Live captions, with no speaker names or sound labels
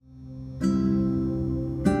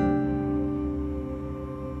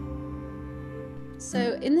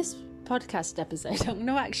So in this podcast episode, I'm going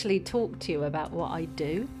to actually talk to you about what I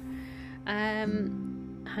do.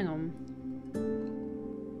 Hang on.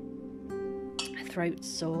 My throat's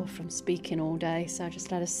sore from speaking all day, so I just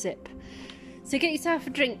had a sip. So get yourself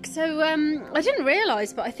a drink. So I didn't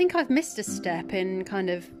realise, but I think I've missed a step in kind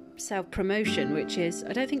of self-promotion, which is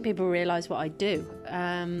I don't think people realise what I do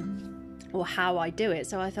or how I do it.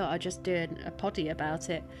 So I thought I'd just do a poddy about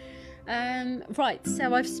it. Right,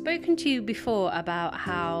 so I've spoken to you before about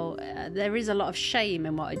how there is a lot of shame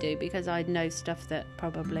in what I do because I know stuff that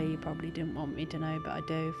probably didn't want me to know, but I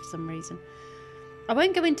do for some reason. I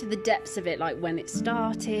won't go into the depths of it, like when it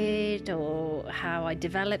started or how I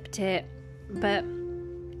developed it, but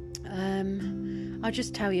I'll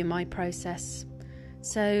just tell you my process.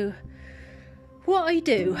 So what I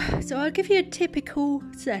do, so I'll give you a typical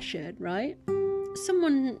session, right?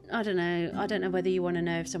 Someone, I don't know whether you want to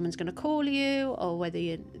know if someone's going to call you or whether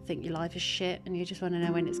you think your life is shit and you just want to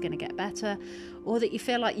know when it's going to get better, or that you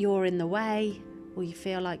feel like you're in the way, or you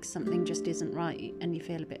feel like something just isn't right and you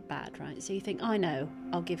feel a bit bad, right? So you think, I know,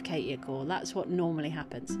 I'll give Katie a call. That's what normally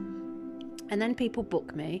happens. And then people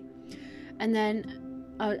book me and then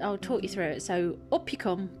I'll talk you through it. So up you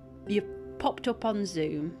come, you're popped up on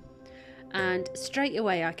Zoom, and straight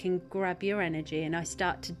away I can grab your energy and I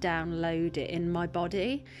start to download it in my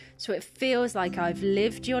body. So it feels like I've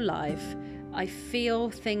lived your life. I feel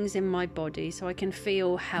things in my body, so I can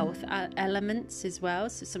feel health elements as well.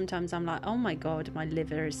 So sometimes I'm like, oh my God, my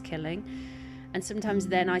liver is killing. And sometimes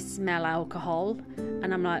then I smell alcohol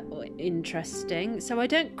and I'm like, oh, interesting. So I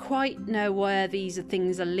don't quite know where these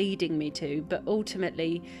things are leading me to, but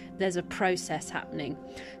ultimately there's a process happening.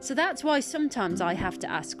 So that's why sometimes I have to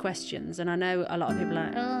ask questions. And I know a lot of people are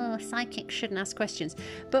like, oh, psychics shouldn't ask questions.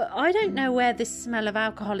 But I don't know where this smell of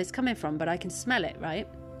alcohol is coming from, but I can smell it, right?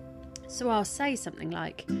 So I'll say something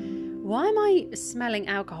like, why am I smelling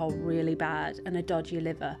alcohol really bad and a dodgy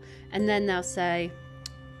liver? And then they'll say,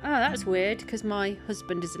 oh, that's weird because my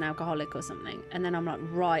husband is an alcoholic or something. And then I'm like,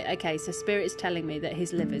 right, okay, so Spirit is telling me that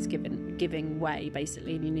his liver's giving way,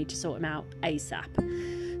 basically, and you need to sort him out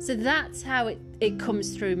ASAP. So that's how it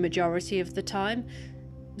comes through majority of the time.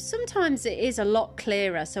 Sometimes it is a lot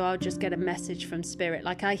clearer, so I'll just get a message from Spirit.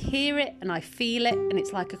 Like I hear it and I feel it, and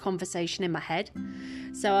it's like a conversation in my head.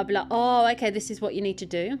 So I'll be like, oh, okay, this is what you need to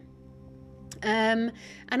do. And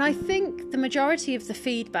I think the majority of the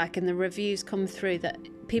feedback and the reviews come through that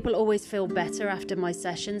people always feel better after my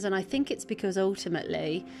sessions, and I think it's because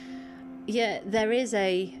ultimately, there is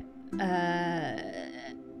a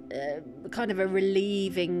kind of a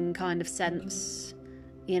relieving kind of sense,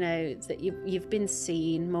 that you've been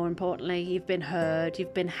seen. More importantly, you've been heard,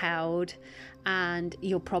 you've been held, and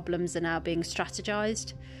your problems are now being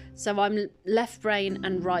strategized. So I'm left brain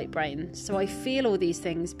and right brain. So I feel all these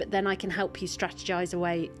things, but then I can help you strategize a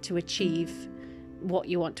way to achieve what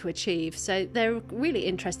you want to achieve. So they're really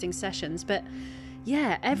interesting sessions. But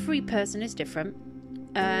yeah, every person is different.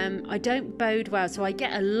 I don't bode well. So I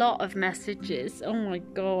get a lot of messages. Oh my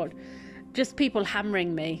God. Just people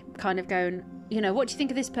hammering me, kind of going, what do you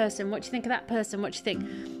think of this person? What do you think of that person? What do you think?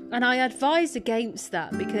 And I advise against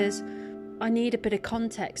that because I need a bit of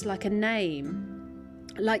context, like a name.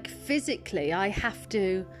 Like physically, I have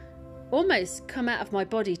to almost come out of my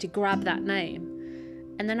body to grab that name,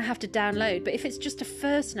 and then I have to download. But if it's just a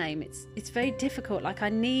first name, it's very difficult. Like I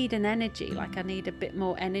need an energy, like I need a bit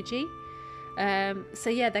more energy. So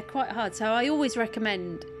yeah, they're quite hard. So I always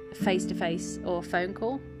recommend face-to-face or phone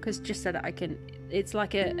call, because just so that it's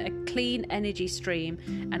like a clean energy stream,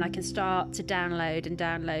 and I can start to download and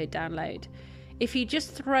download. If you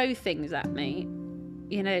just throw things at me,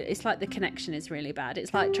 it's like the connection is really bad.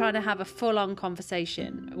 It's like trying to have a full-on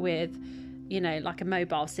conversation with, like a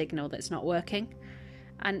mobile signal that's not working.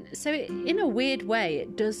 And so in a weird way,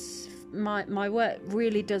 it does, my work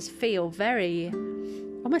really does feel very,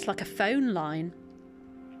 almost like a phone line.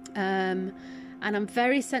 And I'm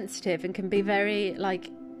very sensitive and can be very,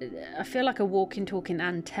 I feel like a walking, talking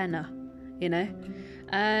antenna,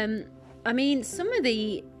 I mean, some of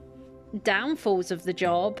the downfalls of the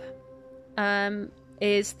job,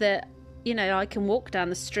 is that, I can walk down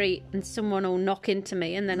the street and someone will knock into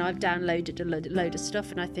me, and then I've downloaded a load of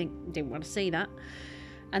stuff and I think, didn't want to see that.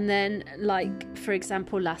 And then, for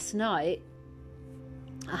example, last night,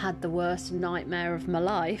 I had the worst nightmare of my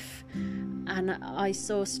life, and I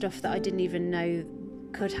saw stuff that I didn't even know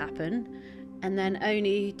could happen, and then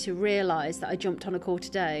only to realise that I jumped on a call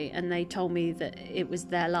today and they told me that it was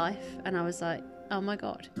their life, and I was like, oh my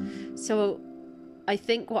God. So I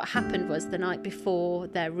think what happened was the night before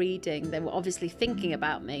their reading, they were obviously thinking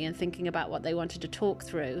about me and thinking about what they wanted to talk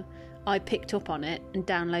through. I picked up on it and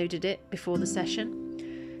downloaded it before the session.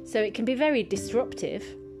 So it can be very disruptive.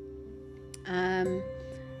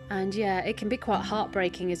 And yeah, it can be quite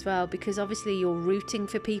heartbreaking as well, because obviously you're rooting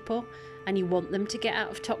for people and you want them to get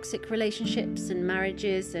out of toxic relationships and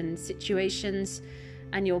marriages and situations,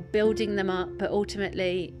 and you're building them up, but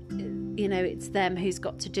ultimately, you know, it's them who's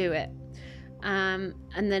got to do it. And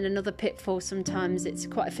then another pitfall, sometimes it's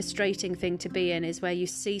quite a frustrating thing to be in, is where you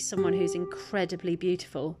see someone who's incredibly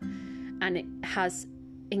beautiful and it has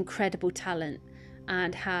incredible talent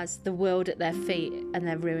and has the world at their feet, and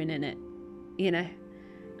they're ruining it, you know,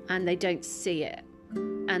 and they don't see it.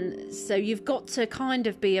 And so you've got to kind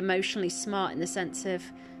of be emotionally smart in the sense of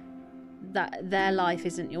that their life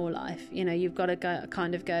isn't your life. You know, you've got to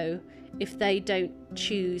go, if they don't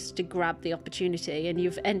choose to grab the opportunity and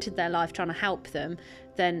you've entered their life trying to help them,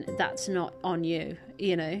 then that's not on you,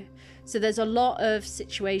 you know. So there's a lot of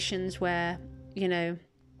situations where, you know,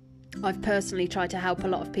 I've personally tried to help a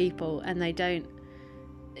lot of people and they don't,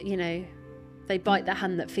 you know, they bite the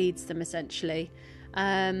hand that feeds them, essentially.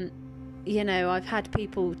 You know, I've had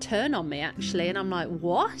people turn on me actually, and I'm like,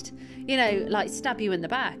 what? You know, like stab you in the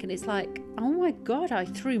back, and it's like, oh my God, I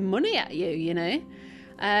threw money at you, you know,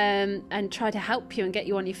 and try to help you and get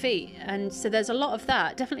you on your feet. And so there's a lot of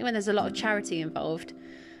that, definitely when there's a lot of charity involved.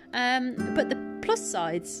 But the plus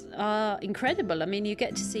sides are incredible. I mean, you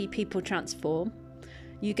get to see people transform.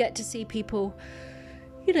 You get to see people,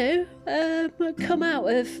 you know, come out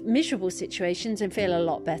of miserable situations and feel a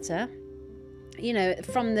lot better. You know,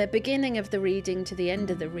 from the beginning of the reading to the end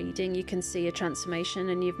of the reading, you can see a transformation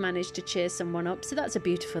and you've managed to cheer someone up. So that's a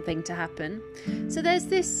beautiful thing to happen. So there's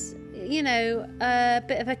this, you know,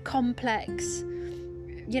 bit of a complex,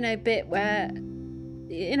 you know, bit where,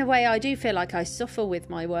 in a way, I do feel like I suffer with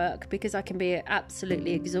my work because I can be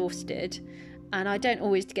absolutely exhausted and I don't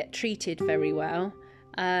always get treated very well.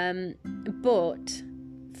 But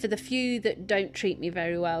for the few that don't treat me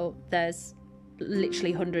very well, there's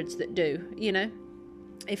literally hundreds that do, you know,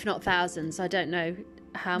 if not thousands. I don't know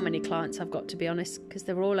how many clients I've got, to be honest, because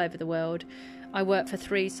they're all over the world. I work for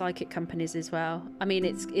 3 psychic companies as well. I mean,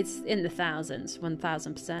 it's in the thousands,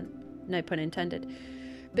 1000%, no pun intended.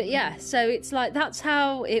 But yeah, so it's like, that's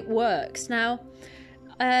how it works. Now,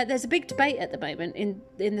 there's a big debate at the moment in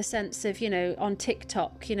the sense of, you know, on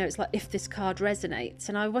TikTok, you know, it's like, if this card resonates.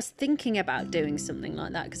 And I was thinking about doing something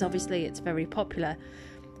like that because obviously it's very popular.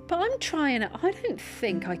 But I'm trying it. I don't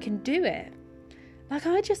think I can do it. Like,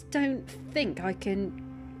 I just don't think I can.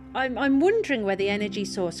 I'm wondering where the energy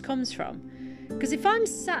source comes from. Because if I'm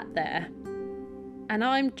sat there and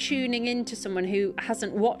I'm tuning into someone who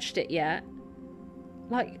hasn't watched it yet,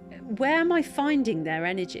 like, where am I finding their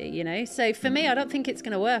energy, you know? So for me, I don't think it's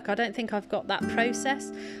going to work. I don't think I've got that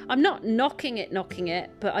process. I'm not knocking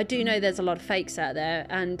it, but I do know there's a lot of fakes out there.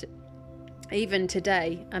 And even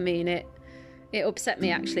today, I mean, it upset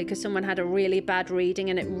me actually, because someone had a really bad reading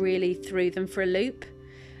and it really threw them for a loop.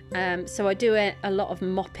 So I do a lot of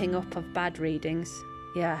mopping up of bad readings.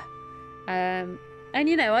 Yeah. And,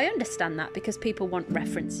 you know, I understand that because people want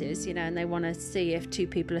references, you know, and they want to see if 2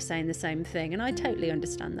 people are saying the same thing. And I totally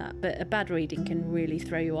understand that. But a bad reading can really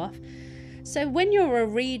throw you off. So when you're a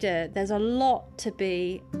reader, there's a lot to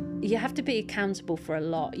be... You have to be accountable for a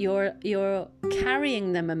lot. You're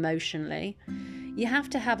carrying them emotionally. You have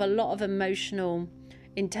to have a lot of emotional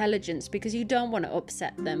intelligence because you don't want to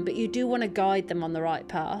upset them, but you do want to guide them on the right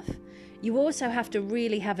path. You also have to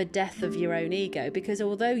really have a death of your own ego, because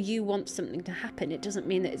although you want something to happen, it doesn't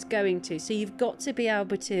mean that it's going to. So you've got to be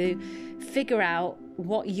able to figure out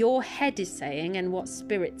what your head is saying and what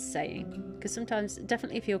spirit's saying. Because sometimes,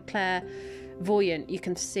 definitely if you're clairvoyant, you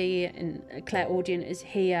can see, and clairaudient is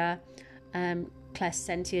hear,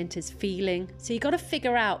 clairsentient is feeling. So you've got to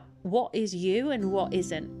figure out what is you and what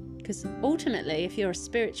isn't. Because ultimately, if you're a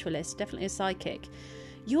spiritualist, definitely a psychic,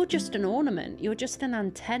 you're just an ornament. You're just an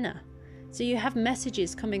antenna. So you have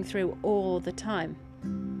messages coming through all the time.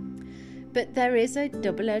 But there is a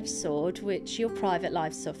double-edged sword which your private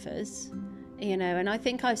life suffers, you know, and I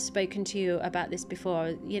think I've spoken to you about this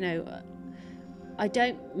before. You know, I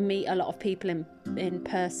don't meet a lot of people in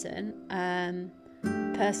person.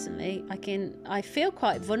 Personally, I feel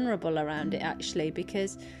quite vulnerable around it actually,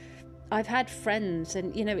 because I've had friends,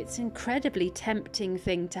 and, you know, it's an incredibly tempting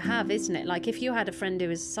thing to have, isn't it? Like, if you had a friend who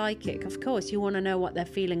was psychic, of course, you want to know what they're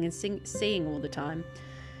feeling and seeing all the time.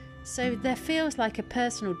 So there feels like a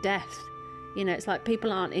personal death. You know, it's like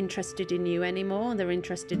people aren't interested in you anymore. They're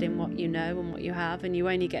interested in what you know and what you have, and you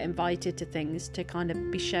only get invited to things to kind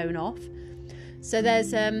of be shown off. So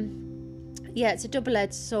there's, it's a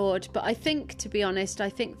double-edged sword. But I think, to be honest, I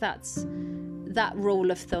think that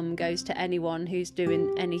rule of thumb goes to anyone who's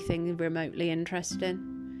doing anything remotely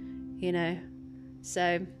interesting, you know.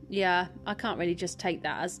 So yeah, I can't really just take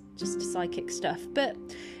that as just psychic stuff. But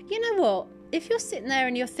you know what? If you're sitting there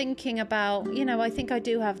and you're thinking about, I think I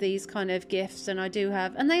do have these kind of gifts, and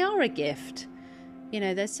they are a gift.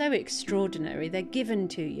 They're so extraordinary. They're given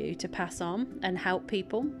to you to pass on and help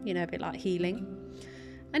people, a bit like healing.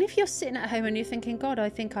 And if you're sitting at home and you're thinking, God, I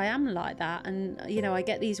think I am like that, and, I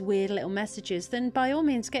get these weird little messages, then by all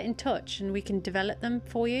means get in touch and we can develop them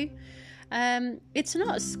for you. It's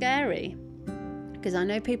not scary, because I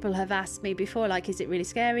know people have asked me before, like, is it really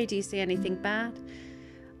scary? Do you see anything bad?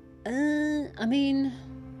 That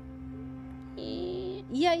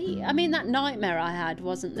nightmare I had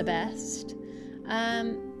wasn't the best.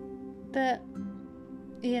 But,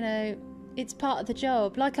 it's part of the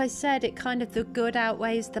job. Like I said, it kind of, the good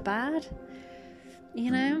outweighs the bad,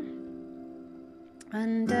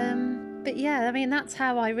 And, but yeah, that's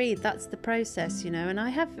how I read. That's the process, and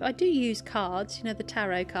I do use cards, the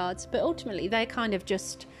tarot cards, but ultimately they kind of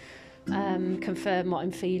just confirm what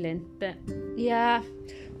I'm feeling. But yeah,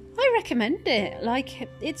 I recommend it. Like,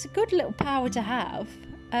 it's a good little power to have.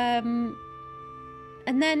 And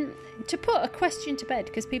then to put a question to bed,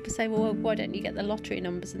 because people say, well, why don't you get the lottery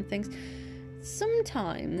numbers and things?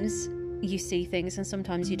 Sometimes you see things and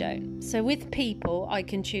sometimes you don't. So with people, I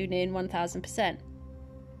can tune in 1000%.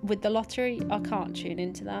 With the lottery, I can't tune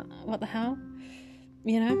into that. What the hell?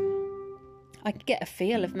 I could get a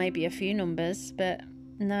feel of maybe a few numbers, but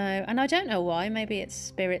no. And I don't know why. Maybe it's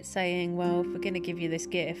spirit saying, well, if we're going to give you this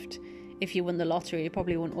gift, if you won the lottery, it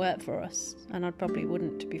probably wouldn't work for us. And I probably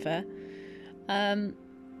wouldn't, to be fair.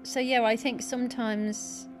 So yeah, I think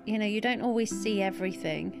sometimes, you don't always see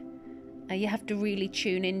everything. You have to really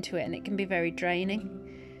tune into it, and it can be very draining.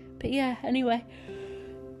 But yeah, anyway,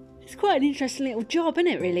 it's quite an interesting little job, isn't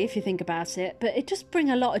it, really, if you think about it? But it does bring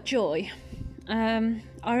a lot of joy. I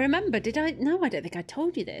remember, No, I don't think I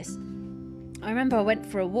told you this. I remember I went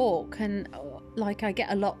for a walk, and like I get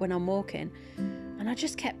a lot when I'm walking, and I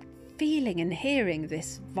just kept feeling and hearing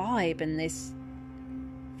this vibe and this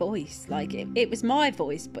voice. Like it was my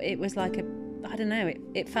voice, but it was like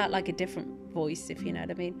it felt like a different voice, if you know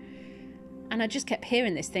what I mean. And I just kept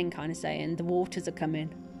hearing this thing kind of saying, the waters are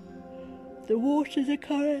coming. The waters are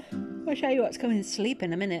coming. I'll show you what's coming. Sleep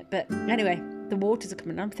in a minute. But anyway, the waters are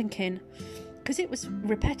coming. I'm thinking, because it was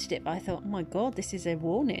repetitive, I thought, oh my God, this is a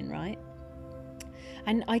warning, right?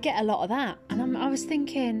 And I get a lot of that. And I was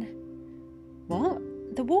thinking, what?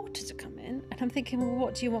 The waters are coming? And I'm thinking, well,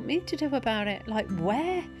 what do you want me to do about it? Like,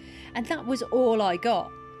 where? And that was all I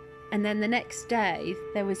got. And then the next day,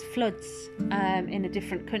 there was floods in a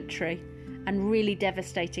different country, and really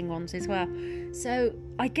devastating ones as well. So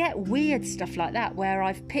I get weird stuff like that, where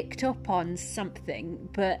I've picked up on something,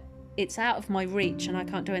 but it's out of my reach and I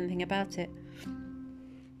can't do anything about it.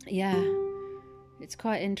 Yeah, it's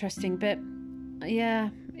quite interesting. But yeah,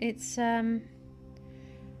 it's I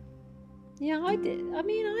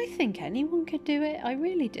think anyone could do it. I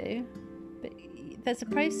really do. But there's a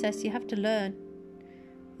process. You have to learn.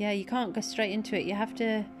 Yeah, you can't go straight into it. You have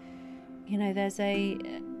to, there's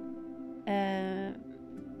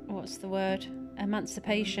what's the word?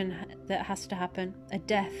 Emancipation that has to happen. A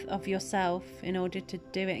death of yourself in order to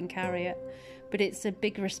do it and carry it. But it's a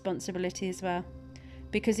big responsibility as well.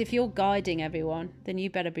 Because if you're guiding everyone, then you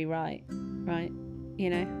better be right?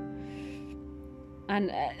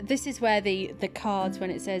 And this is where the cards, when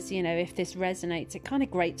it says, if this resonates, it kind of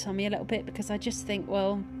grates on me a little bit, because I just think,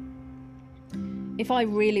 well, if I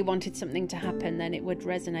really wanted something to happen, then it would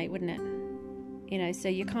resonate, wouldn't it? So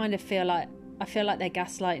you kind of feel like, I feel like they're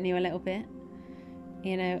gaslighting you a little bit,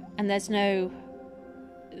 and there's no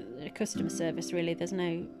customer service, really. There's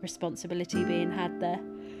no responsibility being had there.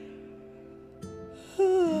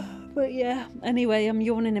 But yeah, anyway, I'm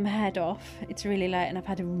yawning my head off. It's really late and I've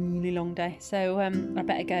had a really long day, so I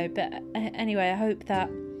better go. But anyway, I hope that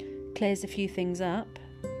clears a few things up.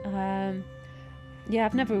 Yeah,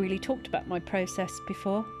 I've never really talked about my process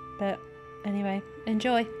before, but anyway,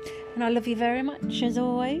 enjoy. And I love you very much, as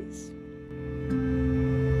always.